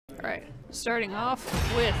Starting off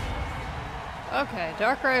with, okay,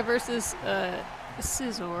 Darkrai versus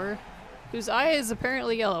Scizor, whose eye is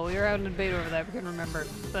apparently yellow. We were having a debate over that, we couldn't remember.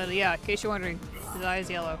 But yeah, in case you're wondering, his eye is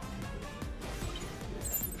yellow.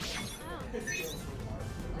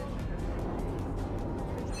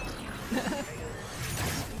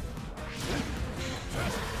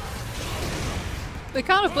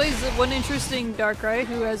 Picano plays one interesting Darkrai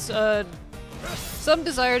who has some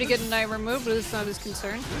desire to get a night removed, but it's not his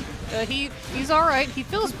concern. He's alright. He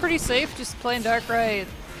feels pretty safe just playing Darkrai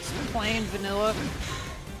plain vanilla.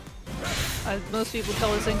 Most people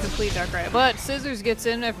call this incomplete Darkrai. But Scizor gets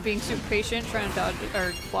in after being super patient, trying to dodge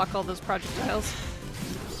or block all those projectiles.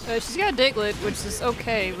 She's got a Diglett, which is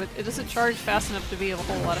okay, but it doesn't charge fast enough to be a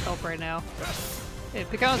whole lot of help right now. Okay,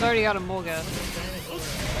 Picano's already got a Mulga.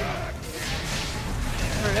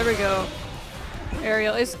 Alright, there we go.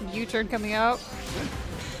 Ariel, is U-turn coming out?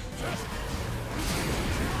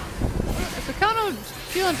 Picano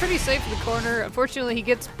feeling pretty safe in the corner. Unfortunately, he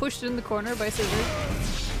gets pushed in the corner by Scizor.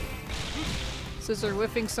 Scizor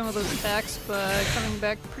whiffing some of those attacks, but coming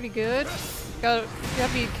back pretty good. Gotta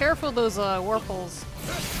be careful of those warp holes.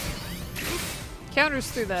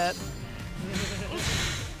 Counters through that.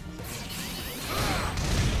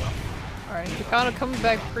 Alright, Picano coming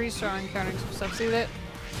back pretty strong, countering some stuff. See that?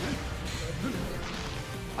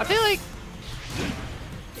 I feel like,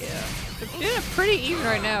 yeah, they're doing it pretty even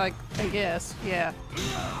right now, I guess. Yeah.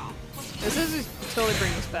 This is totally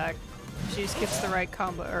bring this back. She just gets the right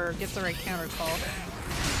combo, or gets the right counter call.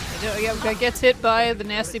 Yeah, gets hit by the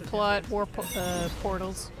nasty plot warp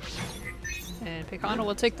portals. And Picano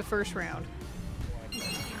will take the first round.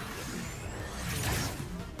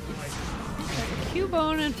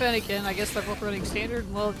 Cubone and Fennekin, I guess they're both running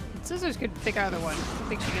standard. Well, Scizors could pick either one. I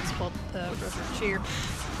think she gets both with cheer.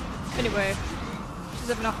 Anyway, she's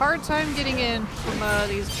having a hard time getting in from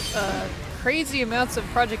these crazy amounts of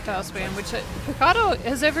projectile spam, which Picano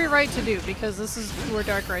has every right to do because this is where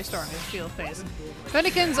Darkrai strong is field phase.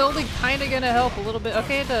 Fennekin's only kind of gonna help a little bit.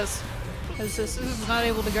 Okay, it does. Because this is not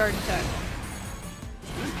able to guard in time.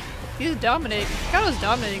 He's dominating. Picano's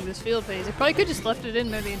dominating this field phase. He probably could just left it in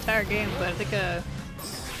there the entire game, but I think I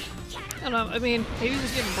don't know, I mean, maybe he's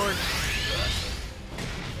just getting bored.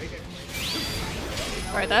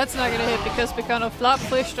 Alright, that's not gonna hit because Picano flop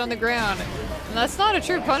pushed on the ground. And that's not a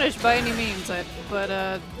true punish by any means,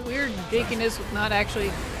 but weird dinkiness with not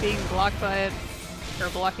actually being blocked by it, or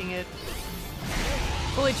blocking it.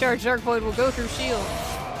 Fully charged Dark Void will go through shield.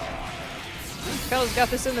 Picano's got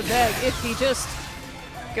this in the bag if he just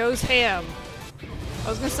goes ham. I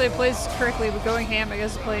was gonna say plays correctly, but going ham I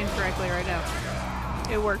guess is playing correctly right now.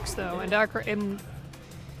 It works though, and Darkrai in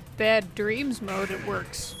Bad Dreams mode it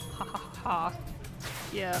works. Ha ha ha.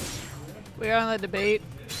 Yeah. We got on the debate,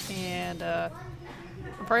 and I'm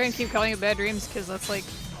probably gonna keep calling it Bad Dreams because that's like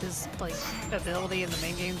his ability in the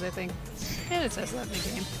main games I think. And it says that in the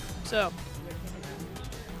game. So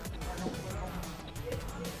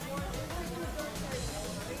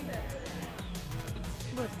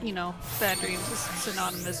you know, Bad Dreams is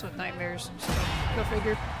synonymous with nightmares, so go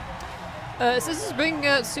figure. So this is bringing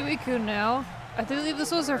out Suicune now. I believe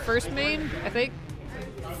this was her first main, I think.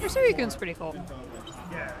 Her Suicune's pretty cool.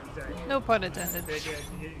 No pun intended.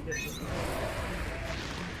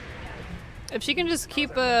 If she can just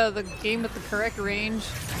keep the game at the correct range,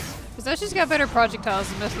 because now she's got better projectiles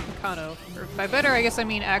than mess with Picano. Or by better, I guess I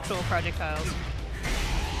mean actual projectiles.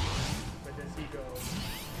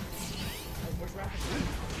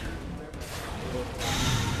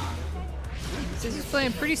 Scizor's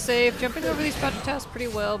playing pretty safe, jumping over these projectiles pretty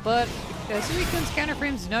well, but Suicune's counter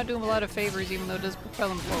frames do not do him a lot of favors, even though it does propel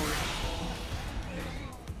him forward.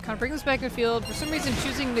 Kind of bring this back in the field. For some reason,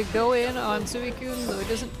 choosing to go in on Suicune, though it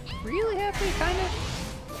doesn't really have to, kind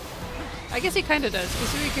of. I guess he kind of does, because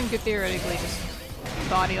Suicune could theoretically just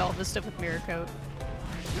body all this stuff with Mirror Coat,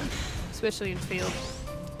 especially in field.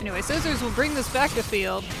 Anyway, Scizors will bring this back to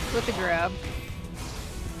field with the grab.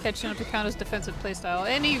 Catching up to Picano's defensive playstyle,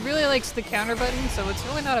 and he really likes the counter button, so it's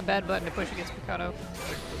really not a bad button to push against Picano.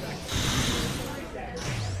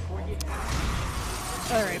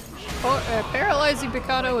 Alright, paralyzing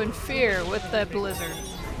Picano in fear with that Blizzard.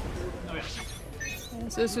 And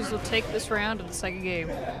Scizors will take this round of the second game.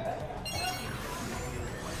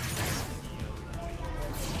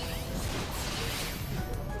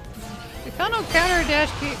 Picano counter dash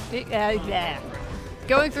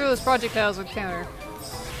going through those projectiles with counter.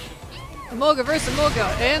 Emolga versus Emolga,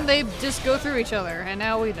 and they just go through each other, and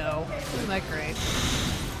now we know. Isn't that great?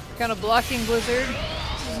 Kind of blocking Blizzard.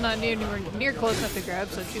 This is not anywhere near close enough to grab,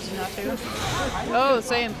 so choosing not to. Oh,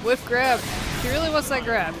 same. Whiff grab. She really wants that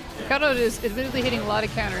grab. Picano is admittedly hitting a lot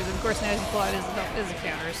of counters, and of course Nasty Plot is a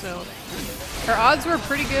counter, so her odds were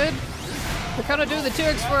pretty good. Picano doing the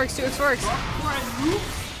 2x 4x 2x 4x.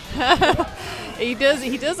 he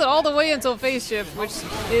does it all the way until phase shift, which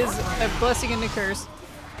is a blessing and a curse.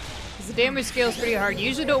 The damage scale is pretty hard. You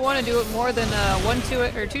usually don't want to do it more than 2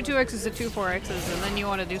 2x's to 2 4x's, and then you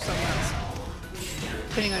want to do something else,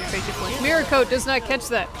 depending on your phase shift points. Mirror Coat does not catch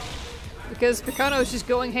that, because Picano is just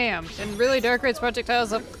going ham. And really, Darkrai's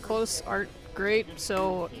projectiles up close aren't great,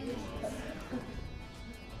 so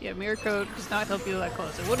yeah, Mirror Coat does not help you that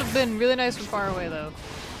close. It would have been really nice from far away though,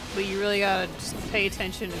 but you really gotta just pay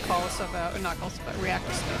attention and call stuff out, or not call stuff out, react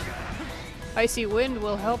to stuff. Icy Wind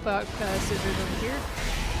will help out Scizor over here.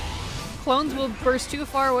 Clones will burst too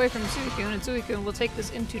far away from Suicune, and Suicune will take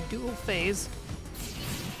this into dual phase.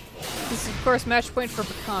 This is of course match point for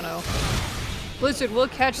Picano. Blizzard will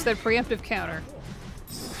catch that preemptive counter.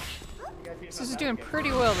 This is doing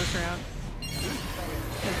pretty well this round.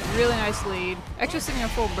 A really nice lead. Actually sitting on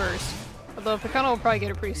full burst. Although Picano will probably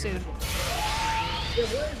get it pretty soon.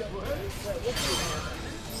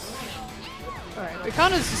 Alright,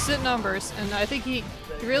 Picano's just sitting on burst, and I think he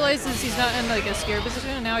realizes he's not in like a scared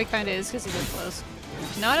position, and now he kinda is because he lives close.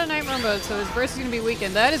 Not a Nightmare mode, so his burst is gonna be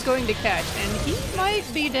weakened. That is going to catch, and he might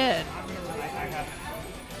be dead.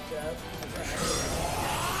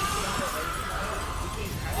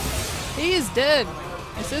 He is dead,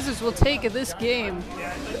 and Scizors will take this game.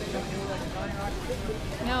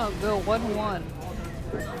 Now it'll go 1-1.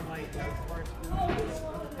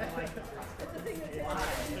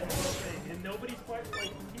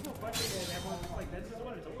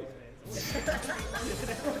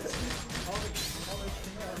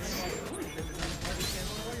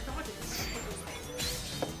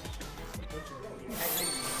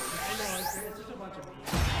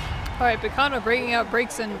 Alright, Picano bringing out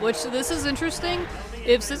Braixen, which this is interesting.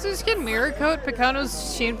 If Scizors can Mirror Coat Picano's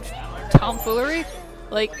tomfoolery,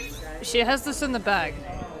 like, she has this in the bag,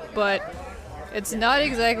 but it's not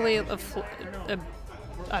exactly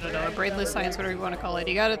I don't know, a brainless science, whatever you want to call it.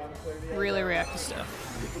 You gotta really react to stuff.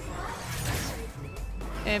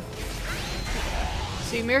 And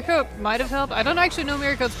see, Mirror Coat might have helped. I don't actually know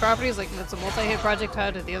Mirror Coat's properties, like if it's a multi-hit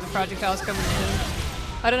projectile, did the other projectiles coming in?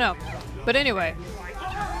 I don't know. But anyway,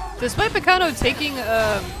 despite Picano taking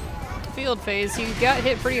field phase, he got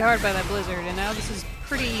hit pretty hard by that blizzard, and now this is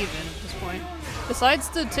pretty even at this point. Decides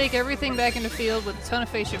to take everything back into field with a ton of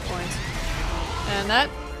phase shift points, and that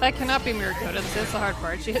cannot be Mirror Coat. That's the hard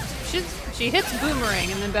part. She hits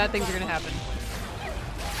Boomerang, and then bad things are gonna happen.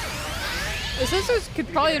 The Scizors could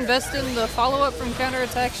probably invest in the follow-up from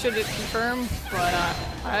counterattack should it confirm, but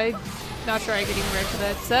I'm not sure I could even react to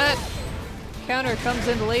that. That counter comes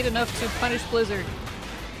in late enough to punish Blizzard.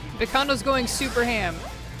 Picano's going super ham.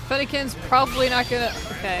 Fennekin's probably not gonna...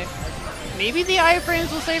 Okay. Maybe the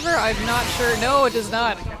iframes will save her? I'm not sure. No, it does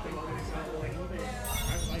not.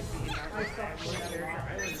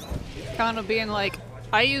 Picano being like,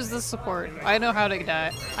 I use this support. I know how to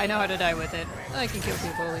die. I know how to die with it. I can kill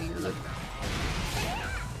people that use it.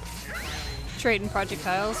 Trading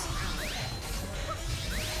projectiles.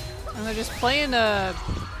 And they're just playing a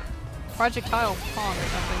projectile Pong or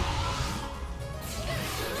something.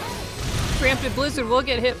 Preemptive Blizzard will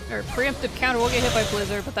get hit, or preemptive counter will get hit by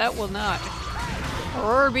Blizzard, but that will not.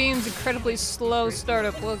 Aurora Beam's incredibly slow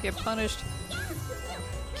startup will get punished.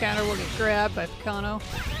 Counter will get grabbed by Picano.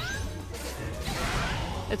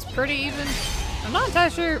 It's pretty even. I'm not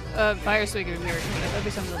entirely sure Fire Swing would mirror me. That'd be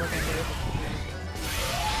something to look into.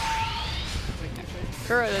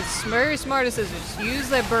 That's very smart decisions. Use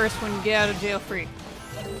that burst when you get out of jail free.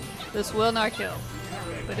 This will not kill,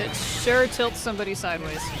 but it sure tilts somebody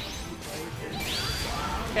sideways.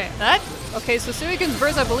 Okay, so Suicune's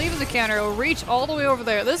burst, I believe, is a counter. It will reach all the way over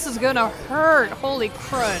there. This is gonna hurt. Holy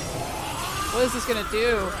crud. What is this gonna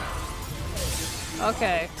do?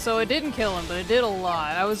 Okay, so it didn't kill him, but it did a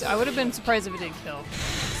lot. I would have been surprised if it did kill.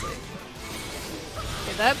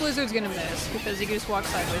 Okay, that Blizzard's gonna miss because he can just walk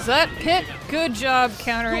sideways. That hit. Good job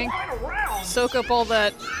countering. Soak up all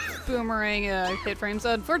that Boomerang hit frames.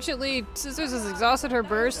 Unfortunately, Scizors has exhausted her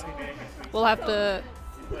burst. We'll have to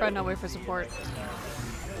probably not wait for support.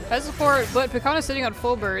 Has support, but Picano's sitting on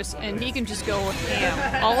full burst, and he can just go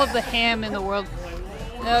ham. All of the ham in the world.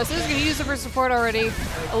 No, Scizor's gonna use it for support already.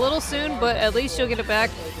 A little soon, but at least she'll get it back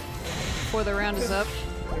before the round is up.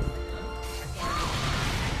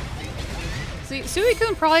 See,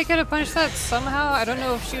 Suicune probably could have punished that somehow. I don't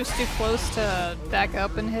know if she was too close to back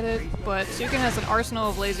up and hit it, but Suicune has an arsenal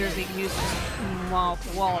of lasers he can use to wallop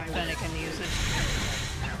Fennekin and use it.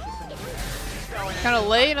 Kind of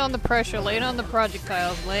laying on the pressure, laying on the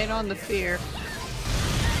projectiles, laying on the fear.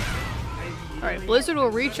 Alright, Blizzard will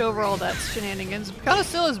reach over all that shenanigans. Picano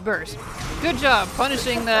still has burst. Good job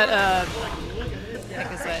punishing that,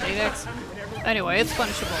 heck is that, 8X? Anyway, it's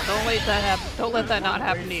punishable. Don't let that happen. Don't let that not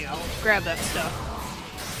happen to you. Grab that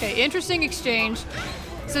stuff. Okay, interesting exchange.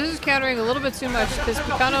 Scizor's countering a little bit too much because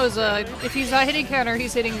Picano is, if he's not hitting counter,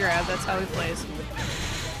 he's hitting grab. That's how he plays.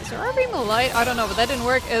 Is there ever being the light? I don't know, but that didn't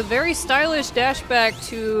work. A very stylish dash back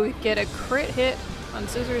to get a crit hit on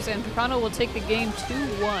Scizor's, and Picano will take the game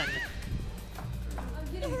 2-1.